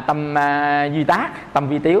 tâm duy tác, tâm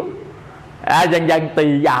vi tiếu, dần dần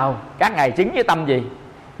tùy vào các ngài chứng với tâm gì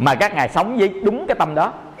mà các ngài sống với đúng cái tâm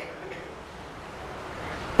đó.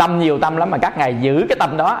 Tâm nhiều tâm lắm, mà các ngài giữ cái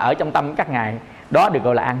tâm đó ở trong tâm các ngài, đó được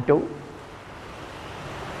gọi là an trú.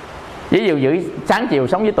 Ví dụ giữ sáng chiều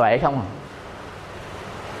sống với tuệ không à,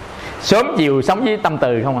 sớm chiều sống với tâm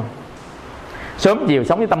từ không à, sớm chiều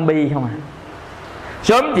sống với tâm bi không à,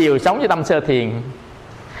 sớm chiều sống với tâm sơ thiền,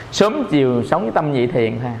 sớm chiều sống với tâm nhị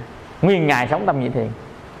thiền thôi. Nguyên ngày sống tâm nhị thiền,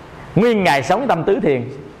 nguyên ngày sống tâm tứ thiền,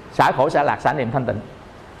 xả khổ xả lạc xả niệm thanh tịnh.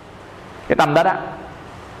 Cái tâm đó đó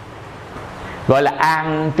gọi là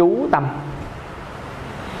an trú tâm,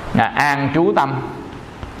 là an trú tâm.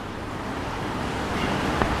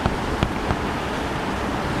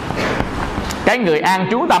 Cái người an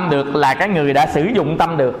trú tâm được là cái người đã sử dụng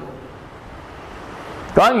tâm được.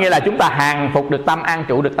 Có nghĩa là chúng ta hàng phục được tâm, an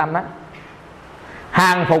trụ được tâm đó.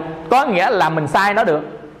 Hàng phục có nghĩa là mình sai nó được.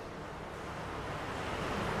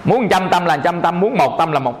 Muốn 100 tâm là 100 tâm, muốn 1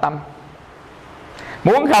 tâm là 1 tâm.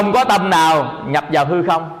 Muốn không có tâm nào nhập vào hư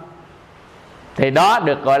không, thì đó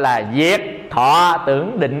được gọi là diệt thọ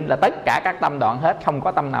tưởng định, là tất cả các tâm đoạn hết, không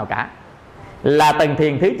có tâm nào cả. Là tầng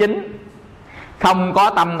thiền thứ 9, không có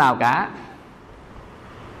tâm nào cả.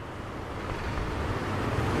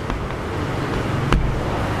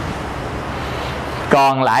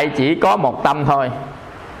 Còn lại chỉ có một tâm thôi.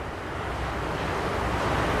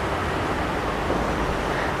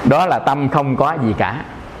 Đó là tâm không có gì cả.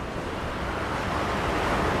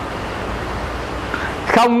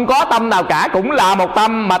 Không có tâm nào cả cũng là một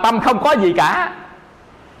tâm, mà tâm không có gì cả.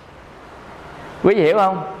 Quý vị hiểu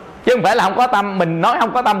không? Chứ không phải là không có tâm. Mình nói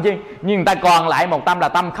không có tâm chứ, nhưng người ta còn lại một tâm là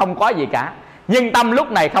tâm không có gì cả. Nhưng tâm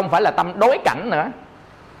lúc này không phải là tâm đối cảnh nữa,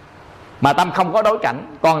 mà tâm không có đối cảnh.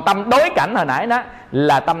 Còn tâm đối cảnh hồi nãy đó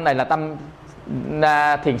là tâm này là tâm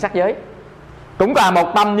thiền sắc giới, cũng là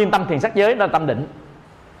một tâm, nhưng tâm thiền sắc giới đó là tâm định.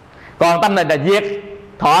 Còn tâm này là diệt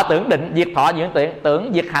thọ tưởng định, diệt thọ những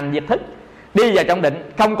tưởng, diệt hành, diệt thức, đi vào trong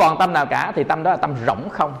định, không còn tâm nào cả, thì tâm đó là tâm rỗng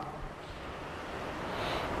không.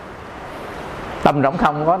 Tâm rỗng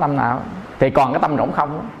không, có tâm nào thì còn cái tâm rỗng không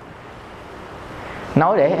đó.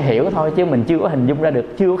 Nói để hiểu thôi chứ mình chưa có hình dung ra được,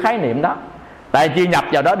 chưa có khái niệm đó. Tại chưa nhập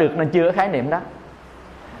vào đó được nên chưa có khái niệm đó.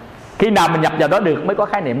 Khi nào mình nhập vào đó được mới có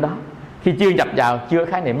khái niệm đó. Khi chưa nhập vào chưa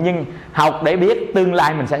có khái niệm. Nhưng học để biết tương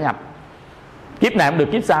lai mình sẽ nhập. Kiếp này không được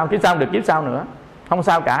kiếp sau, kiếp sau không được kiếp sau nữa, không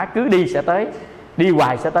sao cả, cứ đi sẽ tới, đi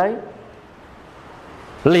hoài sẽ tới.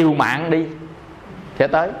 Liều mạng đi sẽ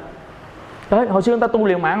tới. Tới hồi xưa người ta tu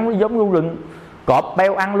liều mạng giống như rừng cọp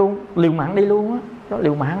beo ăn luôn, liều mạng đi luôn á. Đó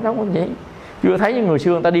liều mạng đó có gì. Chưa thấy những người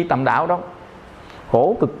xưa người ta đi tầm đạo đâu,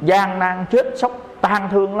 khổ cực gian nan, chết sốc tan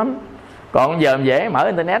thương lắm. Còn giờ dễ mở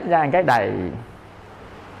internet ra cái đầy,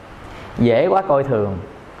 dễ quá coi thường.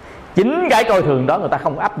 Chính cái coi thường đó người ta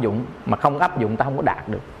không áp dụng, mà không áp dụng ta không có đạt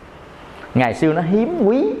được. Ngày xưa nó hiếm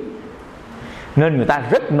quý nên người ta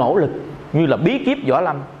rất nỗ lực, như là bí kíp võ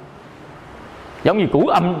lâm, giống như cửu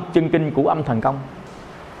âm chân kinh, cửu âm thần công,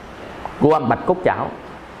 cửu âm bạch cốt chảo.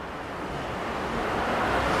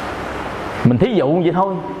 Mình thí dụ vậy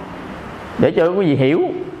thôi để cho quý vị hiểu,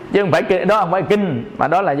 chứ không phải đó không phải kinh, mà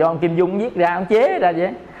đó là do ông Kim Dung viết ra, ông chế ra vậy.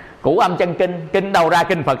 Cửu âm chân kinh, kinh đầu ra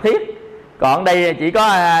kinh Phật thiết. Còn đây chỉ có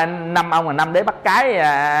 5 ông là 5 đế bắt cái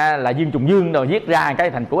là Dương Trùng Dương rồi viết ra cái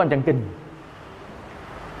thành cửu âm chân kinh.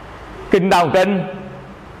 Kinh đầu kinh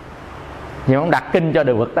nhưng ông đặt kinh cho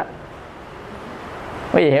Điều Vực đó.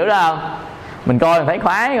 Quý vị hiểu đó không? Mình coi mình thấy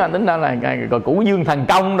khoái, còn tính ra là còn cửu dương thần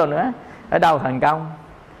công rồi nữa. Ở đâu thần công?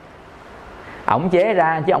 Ổng chế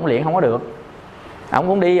ra chứ ổng luyện không có được. Ổng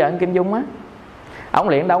cũng đi ở Kim Dung á, ổng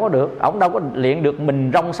luyện đâu có được. Ổng đâu có luyện được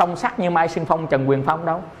mình rong song sắc như Mai Xuân Phong, Trần Quyền Phong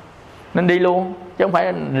đâu, nên đi luôn. Chứ không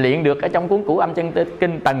phải luyện được ở trong cuốn Cửu Âm Chân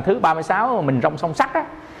Kinh tầng thứ 36 mình rong song sắc á,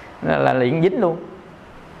 là luyện dính luôn.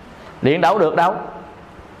 Luyện đâu được đâu.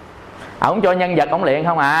 Ổng cho nhân vật ổng luyện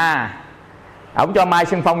không à. Ổng cho Mai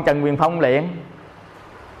Xuân Phong, Trần Quyền Phong luyện,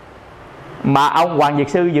 mà ông Hoàng Việt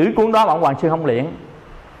Sư giữ cuốn đó mà ông Hoàng Sư không luyện.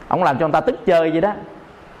 Ông làm cho người ta tức chơi vậy đó,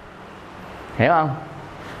 hiểu không?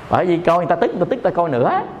 Bởi vì coi người ta tức ta coi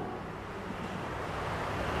nữa,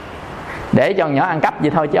 để cho nhỏ ăn cắp vậy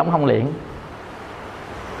thôi, chứ ông không luyện.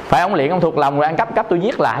 Phải ông luyện, ông thuộc lòng rồi ăn cắp tôi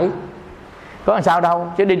giết lại, có làm sao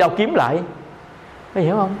đâu, chứ đi đâu kiếm lại. Có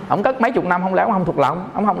hiểu không? Ông cất mấy chục năm không lẽ ông không thuộc lòng,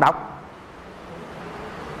 ông không đọc.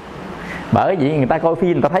 Bởi vì người ta coi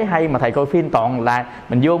phim người ta thấy hay, mà thầy coi phim toàn là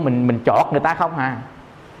mình vô mình chọt người ta không à.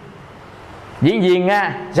 Diễn viên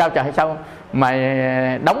á, sao trời sao mà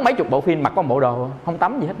đóng mấy chục bộ phim mặc có một bộ đồ không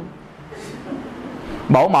tắm gì hết.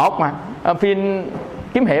 Bộ một mà phim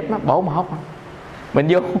kiếm hiệp á, bộ một mà. Mình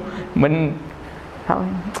vô mình thôi,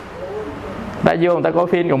 ta vô người ta coi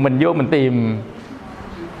phim còn mình vô mình tìm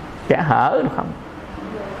kẻ hở được không?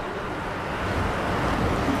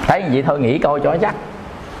 Thấy vậy thôi nghỉ coi cho chắc.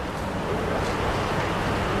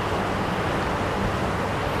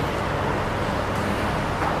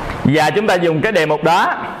 Và chúng ta dùng cái đề mục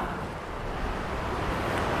đó,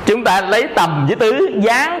 chúng ta lấy tầm với tứ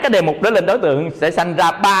dán cái đề mục đó lên đối tượng, sẽ sanh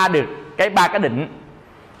ra ba cái định: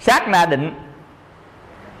 sát na định,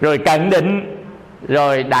 rồi cận định,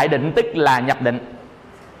 rồi đại định, tức là nhập định.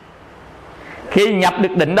 Khi nhập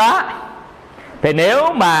được định đó thì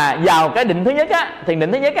nếu mà vào cái định thứ nhất á, thiền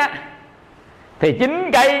định thứ nhất á, thì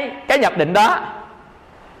chính cái nhập định đó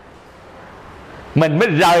mình mới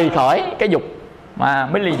rời khỏi cái dục, mà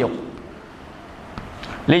mới ly dục.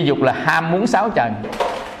 Ly dục là ham muốn sáu trần,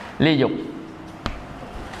 ly dục.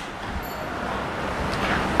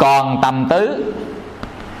 Còn tầm tứ,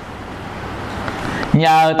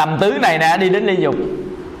 nhờ tầm tứ này nè đi đến ly dục.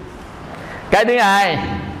 Cái thứ hai,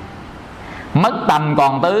 mất tầm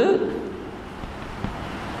còn tứ,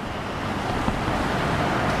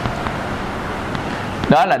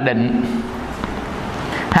 đó là định.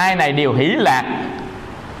 Hai này đều hỷ lạc,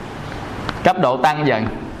 cấp độ tăng dần.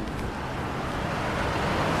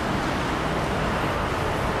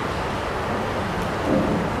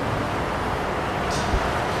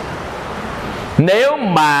 Nếu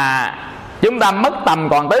mà chúng ta mất tầm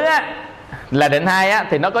còn tứ á, là định 2 á,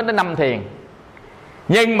 thì nó có đến 5 thiền.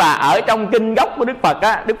 Nhưng mà ở trong kinh gốc của Đức Phật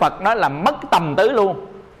á, Đức Phật nói là mất tầm tứ luôn.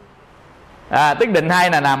 Tức định 2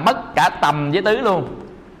 này là mất cả tầm với tứ luôn,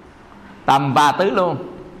 tầm và tứ luôn.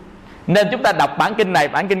 Nên chúng ta đọc bản kinh này,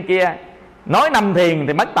 bản kinh kia, nói 5 thiền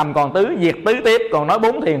thì mất tầm còn tứ, diệt tứ tiếp. Còn nói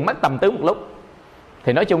 4 thiền mất tầm tứ một lúc.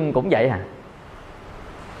 Thì nói chung cũng vậy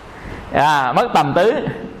mất tầm tứ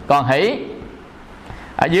còn hỷ.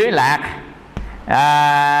 Ở dưới lạc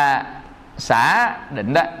xả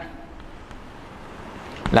định đó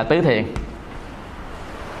là tứ thiền.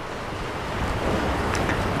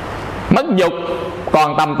 Mất dục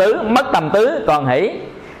còn tầm tứ, mất tầm tứ còn hỷ,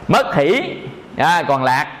 mất hỷ còn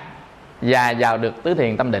lạc, và vào được tứ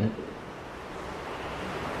thiền tâm định.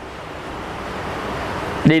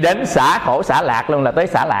 Đi đến xả khổ xả lạc luôn, là tới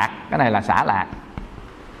xả lạc. Cái này là xả lạc,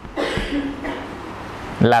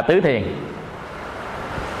 là tứ thiền.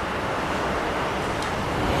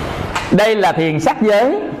 Đây là thiền sắc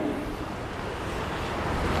giới.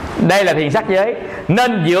 Đây là thiền sắc giới.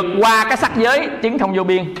 Nên vượt qua cái sắc giới chứng không vô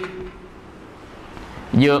biên.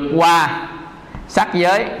 Vượt qua sắc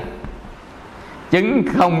giới chứng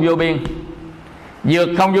không vô biên. Vượt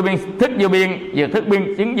không vô biên thức vô biên. Vượt thức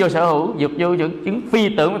biên chứng vô sở hữu. Vượt vô chứng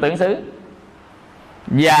phi tưởng và tưởng xứ.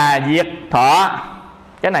 Và diệt thọ.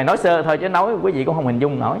 Cái này nói sơ thôi chứ nói quý vị cũng không hình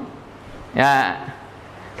dung nổi.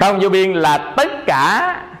 Không vô biên là tất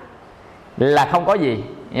cả là không có gì.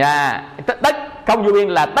 Không vô biên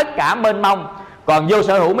là tất cả mênh mông. Còn vô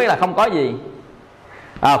sở hữu mới là không có gì.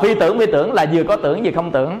 Phi tưởng là vừa có tưởng vừa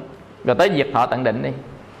không tưởng. Rồi tới diệt thọ tận định đi.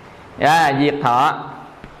 Diệt thọ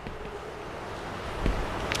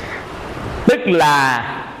tức là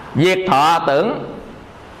diệt thọ tưởng,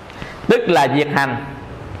 tức là diệt hành.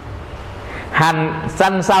 Hành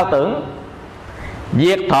sanh sao tưởng.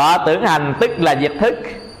 Diệt thọ tưởng hành tức là diệt thức.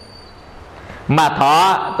 Mà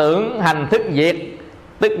thọ tưởng hành thức diệt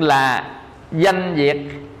tức là danh diệt.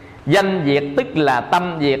 Danh diệt tức là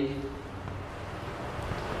tâm diệt.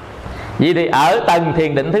 Vậy thì ở tầng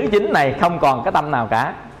thiền định thứ 9 này không còn cái tâm nào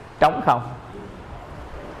cả, trống không.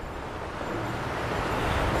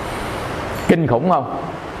 Kinh khủng không?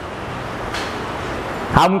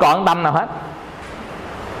 Không còn tâm nào hết,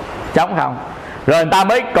 trống không. Rồi người ta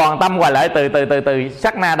mới còn tâm quay lại từ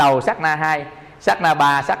sát na đầu, sát na 2, sát na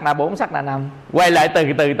 3, sát na 4, sát na 5, quay lại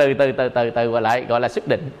từ quay lại, gọi là xuất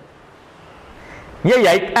định. Như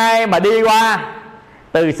vậy ai mà đi qua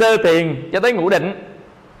từ sơ thiền cho tới ngũ định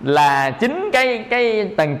là chính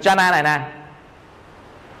cái tầng jhana này nè,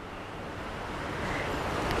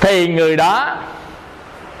 thì người đó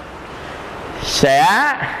sẽ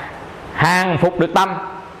hàng phục được tâm.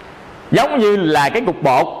 Giống như là cái cục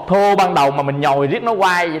bột thô ban đầu mà mình nhồi riết nó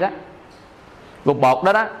quay vậy đó. Cục bột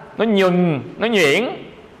đó nó nhuần, nó nhuyễn,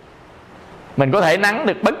 mình có thể nắng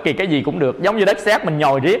được bất kỳ cái gì cũng được. Giống như đất sét mình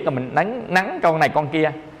nhồi riết rồi mình nắng con này con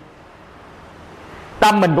kia.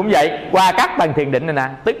 Tâm mình cũng vậy, qua các tầng thiền định này nè,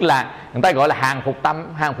 tức là người ta gọi là hàng phục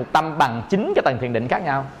tâm bằng 9 cái tầng thiền định khác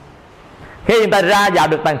nhau. Khi người ta ra vào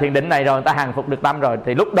được tầng thiền định này rồi, người ta hàng phục được tâm rồi,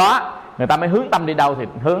 thì lúc đó người ta mới hướng tâm đi đâu thì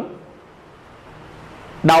hướng.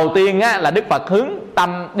 Đầu tiên á, là Đức Phật hướng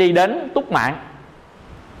tâm đi đến túc mạng,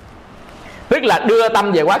 tức là đưa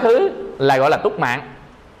tâm về quá khứ, là gọi là túc mạng.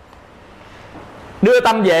 Đưa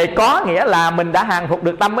tâm về có nghĩa là mình đã hàng phục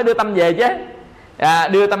được tâm mới đưa tâm về chứ.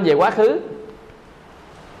 Đưa tâm về quá khứ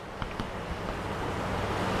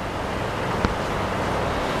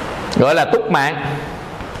gọi là túc mạng,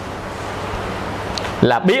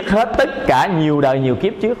 là biết hết tất cả nhiều đời nhiều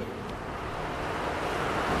kiếp trước.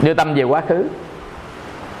 đưa tâm về quá khứ,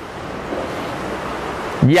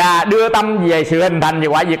 và đưa tâm về sự hình thành và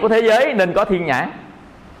hoại diệt của thế giới nên có thiên nhãn.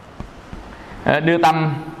 Đưa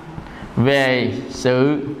tâm về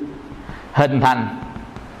sự hình thành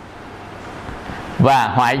và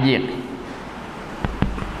hoại diệt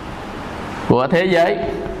của thế giới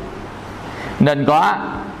nên có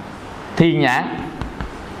thiên nhãn,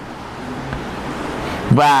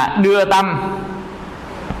 và đưa tâm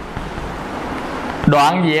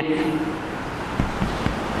đoạn diệt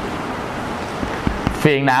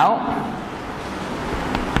phiền não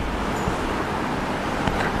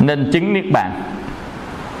nên chứng niết bàn.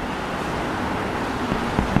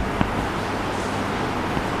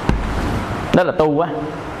 Đó là tu quá.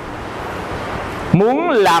 Muốn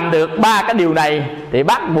làm được ba cái điều này thì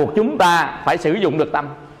bắt buộc chúng ta phải sử dụng được tâm.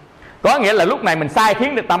 Có nghĩa là lúc này mình sai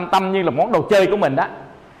khiến được tâm. Tâm như là món đồ chơi của mình đó,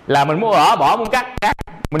 là mình muốn ở bỏ, muốn cắt,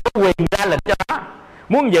 mình có quyền ra lệnh cho nó.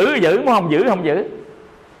 Muốn giữ giữ, muốn không giữ không giữ.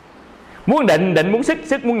 Muốn định muốn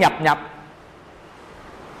sức, muốn nhập.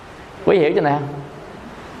 Quý hiểu cho nào?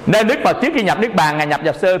 Nên Đức Phật trước khi nhập niết bàn, Ngài nhập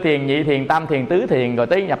vào sơ thiền, nhị thiền, tam thiền, tứ thiền, rồi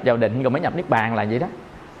tới nhập vào định, rồi mới nhập niết bàn, là vậy đó.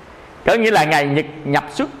 Có nghĩa là Ngài nhập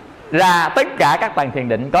xuất ra tất cả các tầng thiền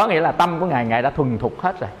định. Có nghĩa là tâm của Ngài đã thuần thục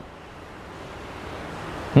hết rồi.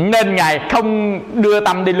 Nên Ngài không đưa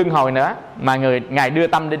tâm đi luân hồi nữa, mà Ngài đưa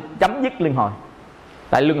tâm đi chấm dứt luân hồi.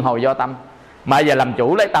 Tại luân hồi do tâm, mà giờ làm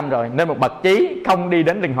chủ lấy tâm rồi, nên một bậc trí không đi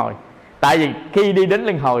đến luân hồi. Tại vì khi đi đến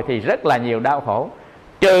luân hồi thì rất là nhiều đau khổ,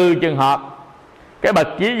 trừ trường hợp cái bậc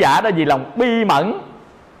trí giả đó vì lòng bi mẫn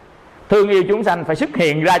thương yêu chúng sanh phải xuất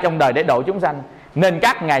hiện ra trong đời để độ chúng sanh, nên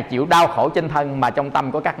các ngài chịu đau khổ trên thân, mà trong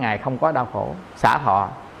tâm của các ngài không có đau khổ, xả thọ,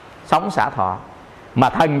 sống xả thọ, mà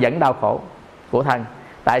thân vẫn đau khổ của thân.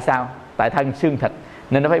 Tại sao? Tại thân xương thịt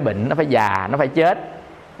nên nó phải bệnh, nó phải già, nó phải chết.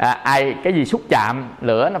 Cái gì xúc chạm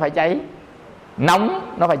lửa nó phải cháy,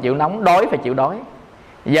 nóng nó phải chịu nóng, đói phải chịu đói.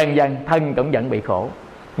 Dần dần thân cũng vẫn bị khổ.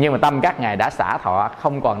 Nhưng mà tâm các ngài đã xả thọ,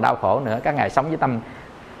 không còn đau khổ nữa. Các ngài sống với tâm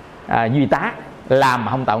duy tác, làm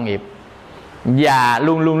mà không tạo nghiệp, và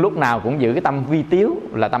luôn luôn lúc nào cũng giữ cái tâm vi tiếu,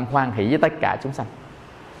 là tâm hoan hỷ với tất cả chúng sanh.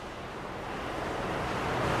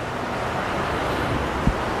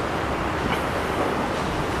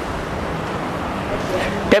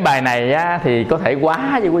 Cái bài này thì có thể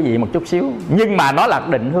quá với quý vị một chút xíu, nhưng mà nó là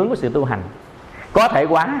định hướng của sự tu hành. Có thể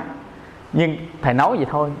quá, nhưng thầy nói vậy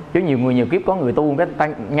thôi, chứ nhiều người nhiều kiếp có người tu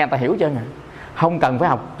nghe ta hiểu trơn à. Không cần phải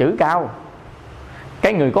học chữ cao.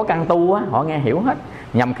 Cái người có căn tu á, họ nghe hiểu hết.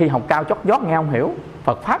 Nhằm khi học cao chót vót nghe không hiểu.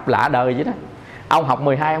 Phật Pháp lạ đời vậy đó. Ông học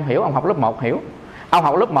 12 ông hiểu, ông học lớp 1 hiểu. Ông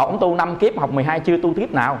học lớp 1 ông tu 5 kiếp, học 12 chưa tu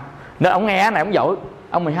kiếp nào, nên ông nghe này ông giỏi,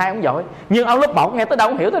 ông 12 ông giỏi. Nhưng ông lớp 1 nghe tới đâu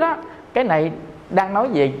ông hiểu tới đó. Cái này đang nói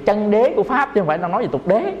về chân đế của Pháp, chứ không phải đang nói về tục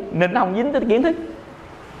đế, nên nó không dính tới kiến thức.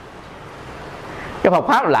 Cái Phật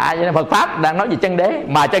Pháp lạ vậy. Phật Pháp đang nói về chân đế,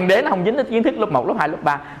 mà chân đế nó không dính tới kiến thức lớp 1, lớp 2, lớp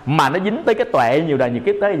 3, mà nó dính tới cái tuệ nhiều đời nhiều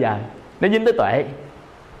kiếp tới giờ. Nó dính tới tuệ.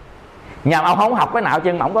 Nhà ông không học cái nào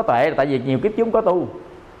chân mà ông có tuệ, tại vì nhiều kiếp chúng có tu.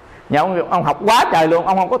 Nhà ông học quá trời luôn,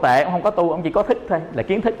 ông không có tuệ, ông không có tu, ông chỉ có thức thôi, là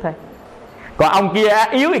kiến thức thôi. Còn ông kia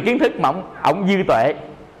yếu thì kiến thức mà ông dư tuệ.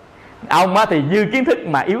 Ông thì dư kiến thức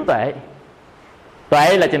mà yếu tuệ.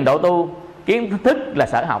 Tuệ là trình độ tu, kiến thức là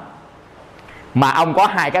sở học. Mà ông có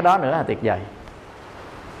hai cái đó nữa là tuyệt vời.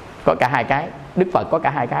 Có cả hai cái. Đức Phật có cả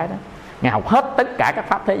hai cái đó. Ngài học hết tất cả các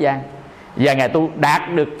pháp thế gian, và Ngài tu đạt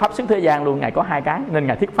được pháp xuất thế gian luôn. Ngài có hai cái, nên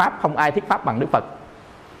Ngài thuyết pháp không ai thuyết pháp bằng Đức Phật.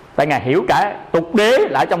 Tại Ngài hiểu cả tục đế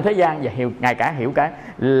là ở trong thế gian, và Ngài cả hiểu cả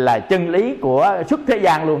là chân lý của xuất thế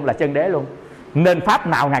gian luôn, là chân đế luôn. Nên pháp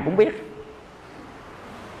nào Ngài cũng biết.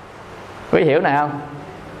 Quý hiểu này không?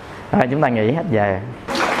 Rồi chúng ta nghỉ hết về.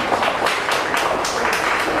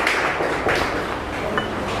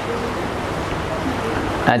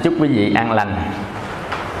 Chúc quý vị an lành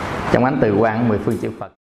trong ánh từ quang 10 phương chư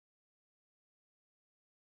Phật.